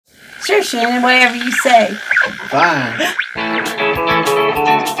Sure, Shannon, whatever you say. Fine.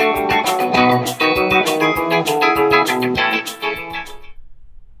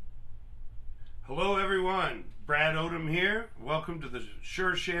 Hello everyone, Brad Odom here. Welcome to the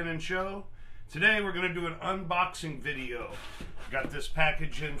Sure Shannon Show. Today we're going to do an unboxing video. Got this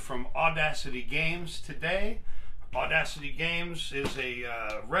package in from Audacity Games today. Audacity Games is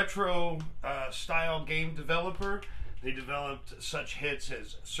a retro style game developer. They developed such hits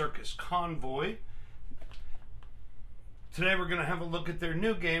as Circus Convoy. Today we're going to have a look at their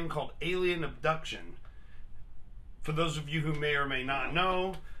new game called Alien Abduction. For those of you who may or may not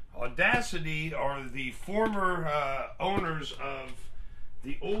know, Audacity are the former owners of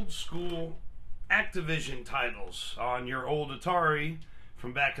the old school Activision titles on your old Atari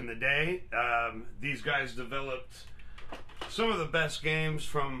from back in the day. These guys developed some of the best games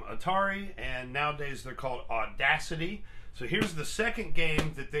from Atari, and nowadays they're called Audacity. So here's the second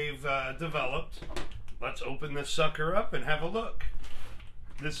game that they've developed. Let's open this sucker up and have a look.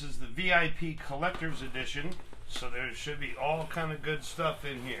 This is the VIP Collector's Edition, so there should be all kind of good stuff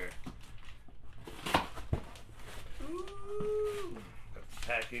in here. Ooh, got the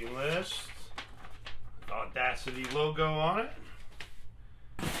packing list, Audacity logo on it,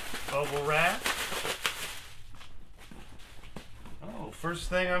 bubble wrap. Oh, first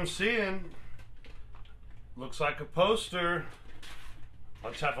thing I'm seeing looks like a poster.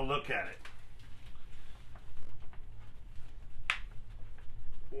 Let's have a look at it.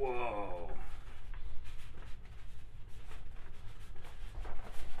 Whoa.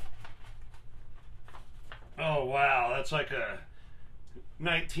 Oh wow, that's like a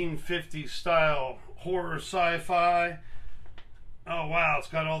 1950s style horror sci-fi. Oh wow, it's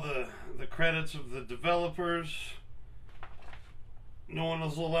got all the credits of the developers. No one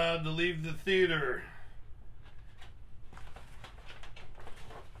is allowed to leave the theater.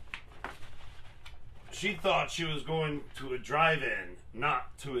 She thought she was going to a drive-in,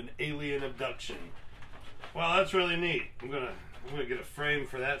 not to an alien abduction. Well, that's really neat. I'm gonna get a frame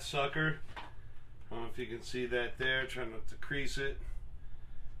for that sucker. I don't know if you can see that there. Try not to crease it.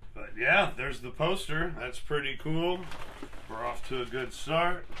 But yeah, there's the poster. That's pretty cool. We're off to a good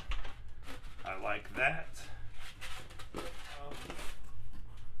start. I like that.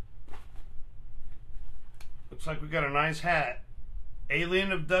 Looks like we got a nice hat.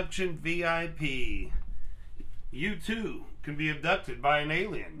 Alien Abduction VIP. You too can be abducted by an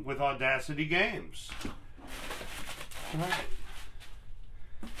alien with Audacity Games. Alright.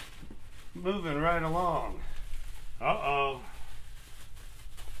 Moving right along. Uh-oh.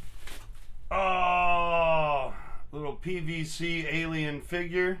 Oh, little PVC alien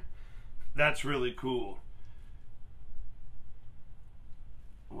figure. That's really cool.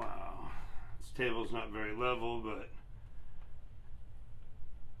 Wow. This table's not very level, but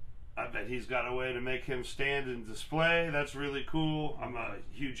I bet he's got a way to make him stand and display. That's really cool. I'm a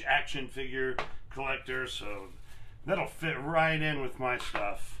huge action figure collector, so that'll fit right in with my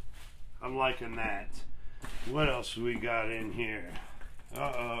stuff. I'm liking that. What else we got in here?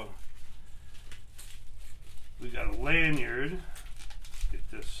 Uh-oh. We got a lanyard.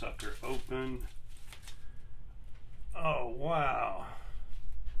 Get this sucker open. Oh, wow.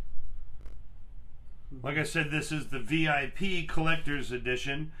 Like I said, this is the VIP Collector's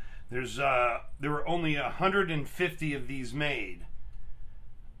Edition. There were only 150 of these made.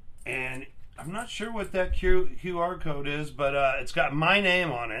 And I'm not sure what that QR code is, but it's got my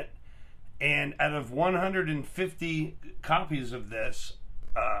name on it. And out of 150 copies of this,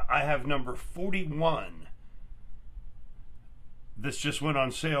 I have number 41. This just went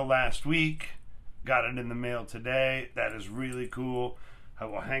on sale last week. Got it in the mail today. That is really cool. I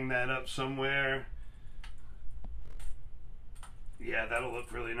will hang that up somewhere. Yeah, that'll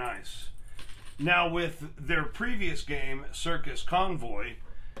look really nice. Now, with their previous game, Circus Convoy,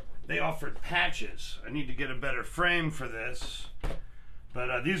 they offered patches. I need to get a better frame for this.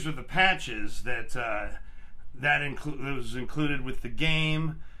 But these are the patches that was included with the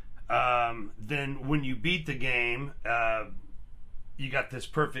game. Then when you beat the game, you got this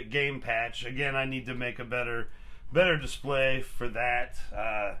perfect game patch. Again, I need to make a better display for that.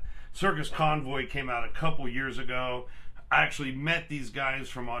 Circus Convoy came out a couple years ago. I actually met these guys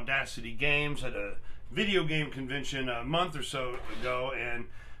from Audacity Games at a video game convention a month or so ago, and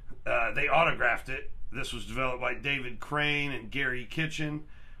they autographed it. This was developed by David Crane and Gary Kitchen.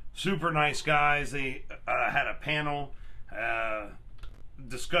 Super nice guys. They had a panel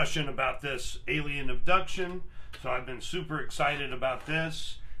discussion about this alien abduction. So I've been super excited about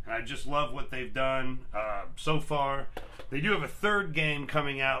this. And I just love what they've done so far. They do have a third game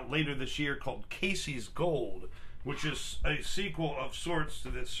coming out later this year called Casey's Gold. which is a sequel of sorts to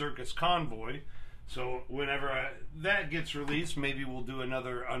this Circus Convoy. So whenever that gets released, maybe we'll do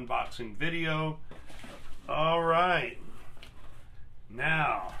another unboxing video. All right.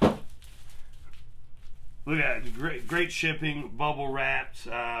 Now, look at it. Great shipping, bubble wrapped.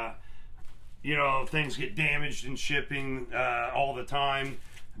 You know, things get damaged in shipping all the time.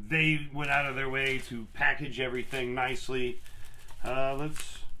 They went out of their way to package everything nicely.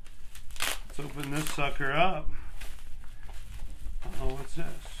 Let's open this sucker up. Oh, what's this?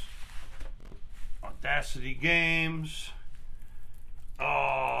 Audacity Games.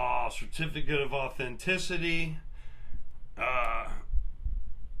 Oh, certificate of authenticity.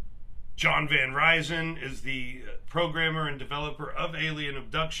 John Van Ryzen is the programmer and developer of Alien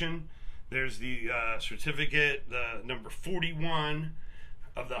Abduction. There's the certificate, the number 41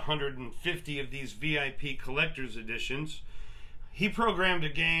 of the 150 of these VIP collector's editions. He programmed a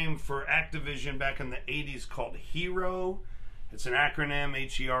game for Activision back in the 80s called Hero. It's an acronym,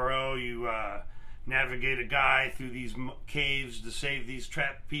 H-E-R-O. You navigate a guy through these caves to save these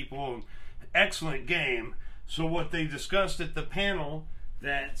trapped people. Excellent game. So what they discussed at the panel,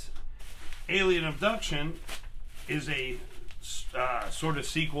 that Alien Abduction is a sort of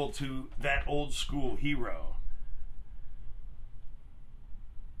sequel to that old school Hero.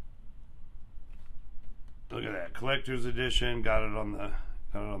 Look at that, collector's edition. Got it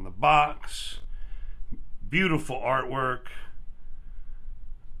on the box. Beautiful artwork.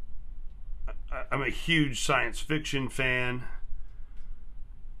 I'm a huge science fiction fan.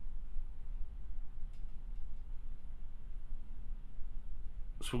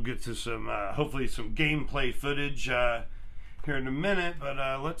 So we'll get to some, hopefully some gameplay footage here in a minute,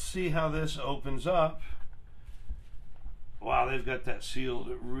 but let's see how this opens up. Wow, they've got that sealed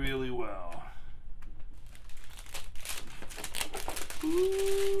really well.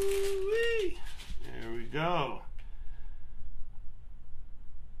 Ooh-wee. There we go.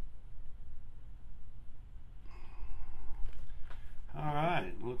 All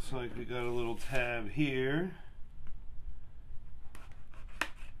right, looks like we got a little tab here.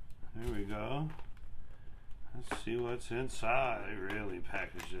 There we go. Let's see what's inside. They really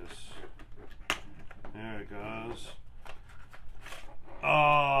package this. There it goes.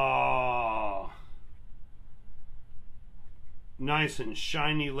 Oh, nice and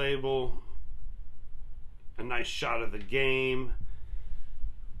shiny label. A nice shot of the game.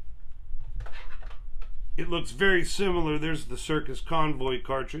 It looks very similar. There's the Circus Convoy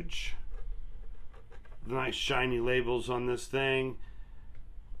cartridge. Nice shiny labels on this thing.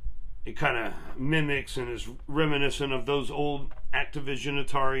 It kind of mimics and is reminiscent of those old Activision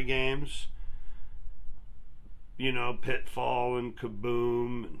Atari games. You know, Pitfall and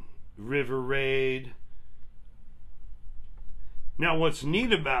Kaboom and River Raid. Now what's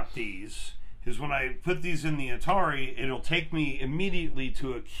neat about these is when I put these in the Atari, it'll take me immediately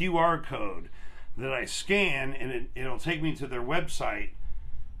to a QR code that I scan, and it'll take me to their website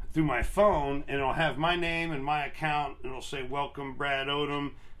through my phone, and it'll have my name and my account, and it'll say, "Welcome, Brad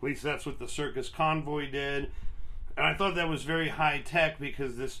Odom." At least that's what the Circus Convoy did. And I thought that was very high tech,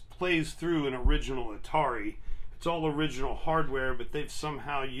 because this plays through an original Atari. It's all original hardware, but they've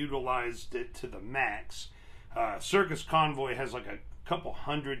somehow utilized it to the max. Circus Convoy has like a couple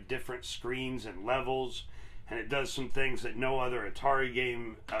hundred different screens and levels, and it does some things that no other Atari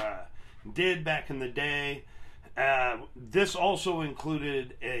game did back in the day. This also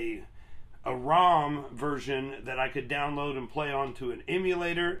included a ROM version that I could download and play onto an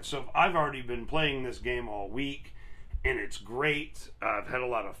emulator. So I've already been playing this game all week, and it's great. I've had a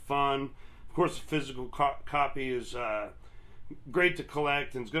lot of fun. Of course, the physical copy is great to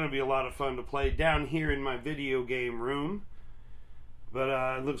collect, and it's going to be a lot of fun to play down here in my video game room.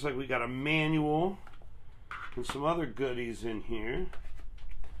 But it looks like we got a manual and some other goodies in here.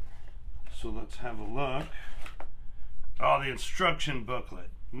 So let's have a look. Oh, the instruction booklet.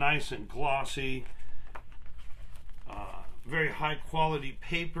 Nice and glossy. Very high quality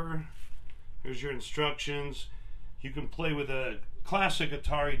paper. Here's your instructions. You can play with a classic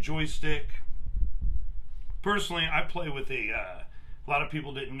Atari joystick. Personally, I play with a lot of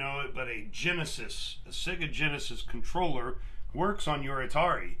people didn't know it, but a Sega Genesis controller works on your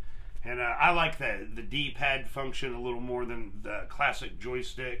Atari. And I like the D-pad function a little more than the classic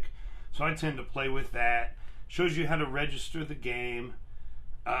joystick. So I tend to play with that. Shows you how to register the game.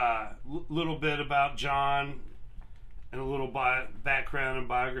 Little bit about John and a little background and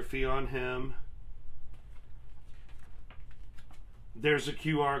biography on him. There's a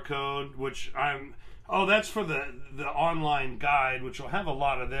QR code, which that's for the online guide, which will have a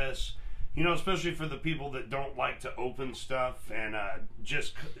lot of this. You know, especially for the people that don't like to open stuff and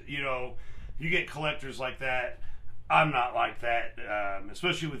just, you know, you get collectors like that. I'm not like that,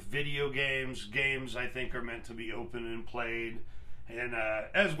 especially with video games. Games, I think, are meant to be opened and played, and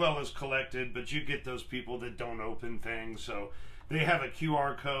as well as collected, but you get those people that don't open things, so they have a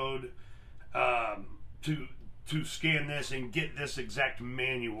QR code to scan this and get this exact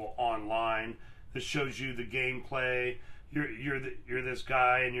manual online that shows you the gameplay. You're this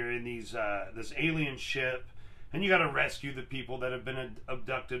guy, and you're in these this alien ship, and you got to rescue the people that have been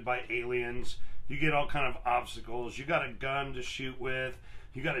abducted by aliens. You get all kind of obstacles. You got a gun to shoot with.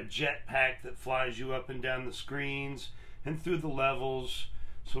 You got a jetpack that flies you up and down the screens and through the levels.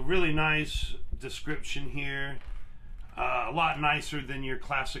 So really nice description here. A lot nicer than your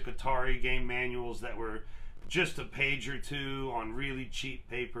classic Atari game manuals that were just a page or two on really cheap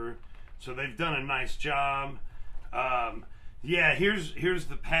paper. So they've done a nice job. Yeah, here's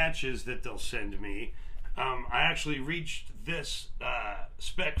the patches that they'll send me. I actually reached this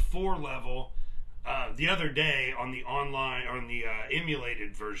Spec 4 level the other day on the online, or on the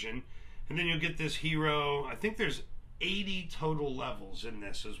emulated version, and then you'll get this hero. I think there's 80 total levels in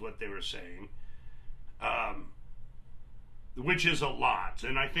this, is what they were saying, which is a lot.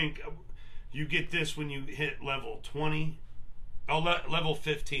 And I think you get this when you hit level 20, level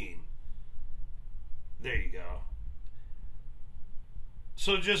 15. There you go.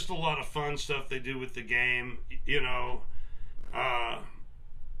 So just a lot of fun stuff they do with the game, you know.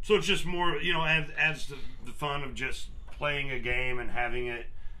 So it's just more, you know, adds to the fun of just playing a game and having it.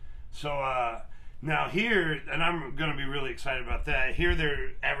 So now here, and I'm going to be really excited about that, here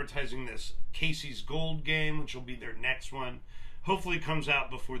they're advertising this Casey's Gold game, which will be their next one. Hopefully comes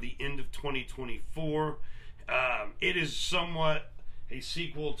out before the end of 2024. It is somewhat a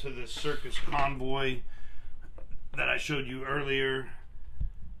sequel to the Circus Convoy that I showed you earlier.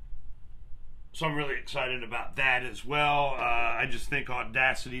 So I'm really excited about that as well. I just think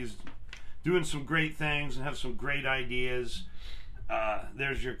Audacity is doing some great things and have some great ideas.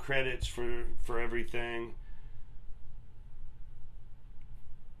 There's your credits for everything.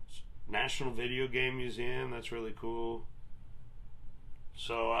 National Video Game Museum, that's really cool.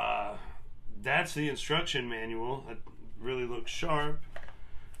 So that's the instruction manual. It really looks sharp.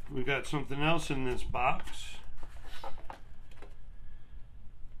 We got something else in this box.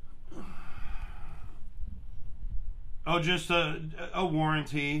 Oh, just a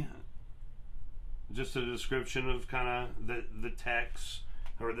warranty. Just a description of kind of the text,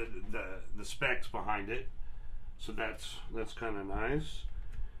 or the specs behind it. So that's kind of nice.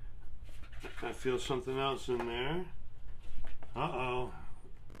 I feel something else in there. Uh-oh.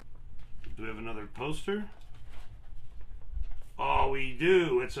 Do we have another poster? Oh, we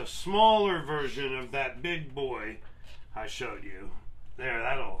do. It's a smaller version of that big boy I showed you. There,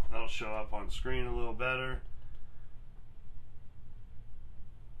 that'll show up on screen a little better.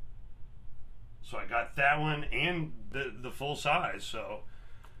 So I got that one and the full size. So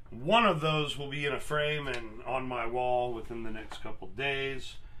one of those will be in a frame and on my wall within the next couple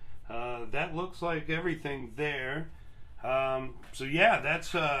days. That looks like everything there. So yeah,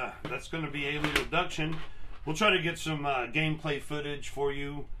 that's going to be Alien Abduction. We'll try to get some gameplay footage for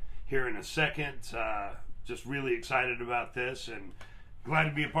you here in a second. Just really excited about this and glad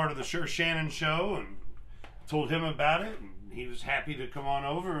to be a part of the Shannon show, and told him about it, and he was happy to come on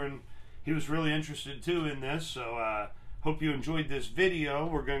over, and he was really interested too in this. So hope you enjoyed this video.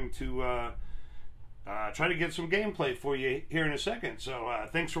 We're going to try to get some gameplay for you here in a second. So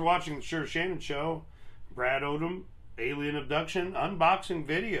thanks for watching the Shannon show. Brad Odom, Alien Abduction unboxing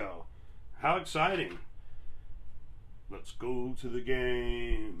video. How exciting. Let's go to the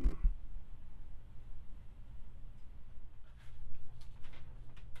game.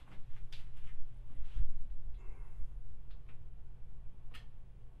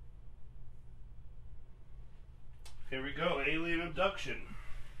 Here we go, Alien Abduction.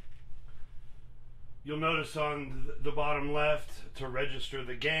 You'll notice on the bottom left, to register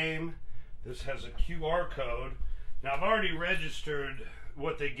the game, this has a QR code. Now I've already registered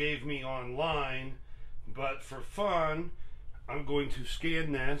what they gave me online, but for fun, I'm going to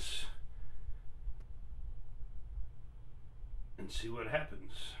scan this and see what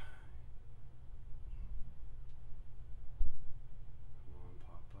happens.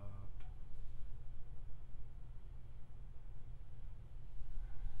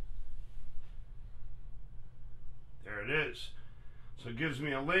 There it is. So it gives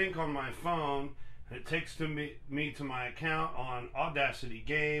me a link on my phone, and it takes me to my account on Audacity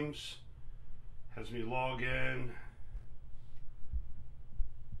Games, has me log in,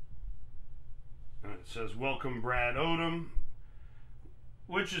 and it says welcome Brad Odom,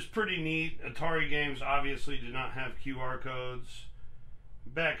 which is pretty neat. Atari games obviously did not have QR codes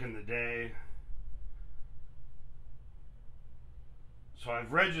back in the day. So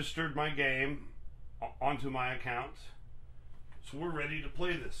I've registered my game onto my account. So we're ready to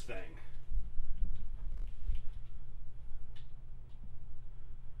play this thing.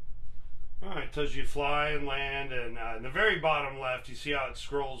 Alright, it tells you fly and land, and in the very bottom left you see how it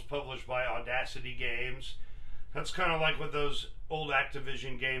scrolls published by Audacity Games. That's kind of like what those old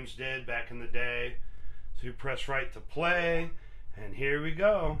Activision games did back in the day. So you press right to play, and here we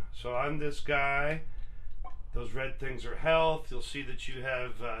go. So I'm this guy. Those red things are health. You'll see that you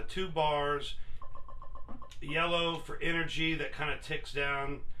have 2 bars. Yellow for energy that kind of ticks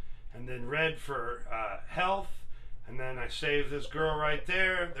down, and then red for health. And then I save this girl right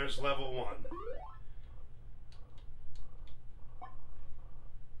there. There's level 1.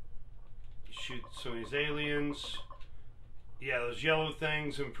 You shoot some of these aliens. Yeah, those yellow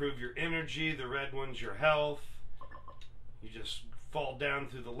things improve your energy. The red ones your health. You just fall down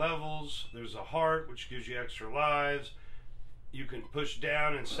through the levels. There's a heart, which gives you extra lives. You can push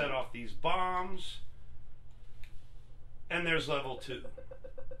down and set off these bombs. And there's level 2.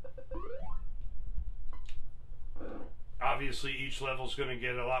 Obviously, each level is going to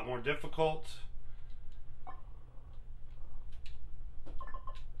get a lot more difficult.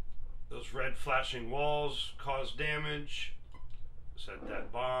 Those red flashing walls cause damage. Set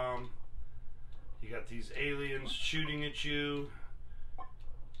that bomb. You got these aliens shooting at you.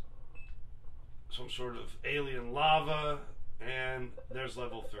 Some sort of alien lava. And there's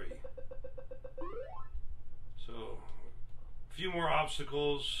level 3. So, a few more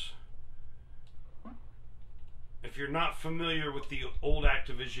obstacles. If you're not familiar with the old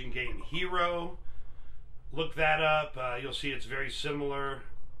Activision game Hero, look that up. You'll see it's very similar.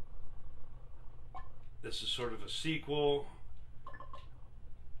 This is sort of a sequel.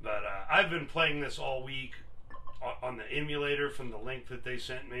 But I've been playing this all week on the emulator from the link that they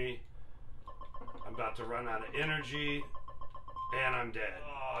sent me. I'm about to run out of energy, and I'm dead.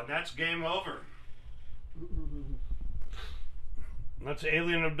 Oh, and that's game over. That's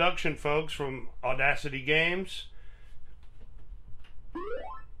Alien Abduction, folks, from Audacity Games.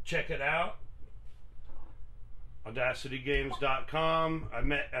 Check it out. AudacityGames.com.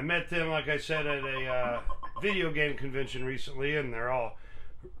 I met them, like I said, at a video game convention recently, and they're all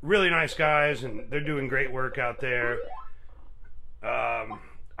really nice guys, and they're doing great work out there.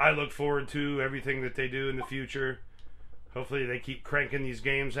 I look forward to everything that they do in the future. Hopefully they keep cranking these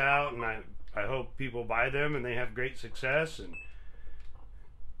games out, and I hope people buy them and they have great success. And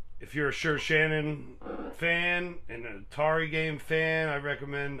if you're a Shannon fan and an Atari game fan, I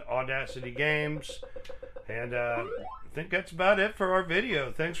recommend Audacity Games. And I think that's about it for our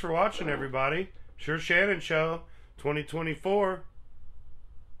video. Thanks for watching, everybody. Shannon Show 2024.